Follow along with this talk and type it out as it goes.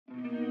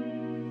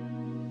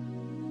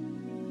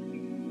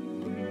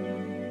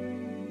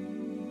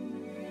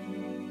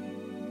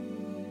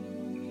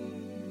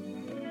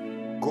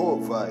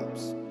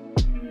vibes.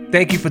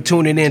 Thank you for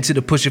tuning in to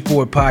the Push It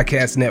Forward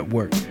Podcast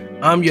Network.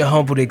 I'm your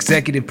humbled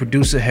executive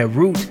producer,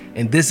 Harut,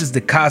 and this is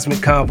the Cosmic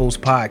Convos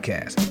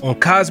Podcast. On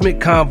Cosmic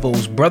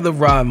Convos, Brother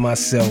Ra and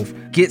myself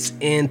gets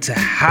into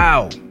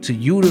how to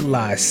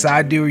utilize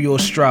sidereal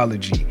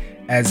astrology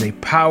as a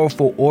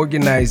powerful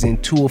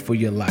organizing tool for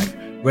your life.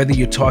 Whether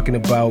you're talking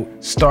about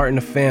starting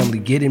a family,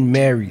 getting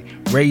married,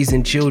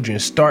 raising children,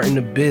 starting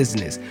a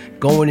business,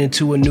 going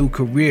into a new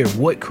career,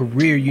 what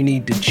career you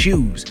need to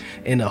choose,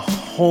 and a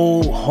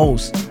whole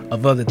host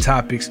of other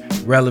topics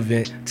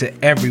relevant to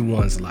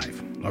everyone's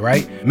life. All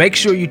right. Make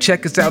sure you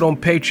check us out on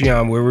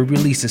Patreon, where we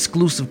release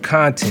exclusive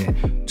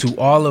content to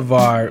all of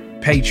our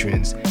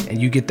patrons,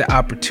 and you get the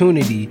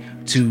opportunity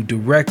to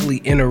directly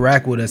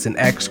interact with us and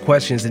ask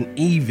questions and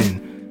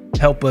even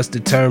help us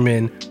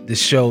determine the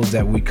shows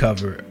that we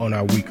cover on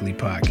our weekly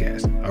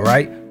podcast. All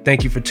right.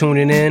 Thank you for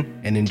tuning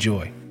in and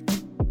enjoy.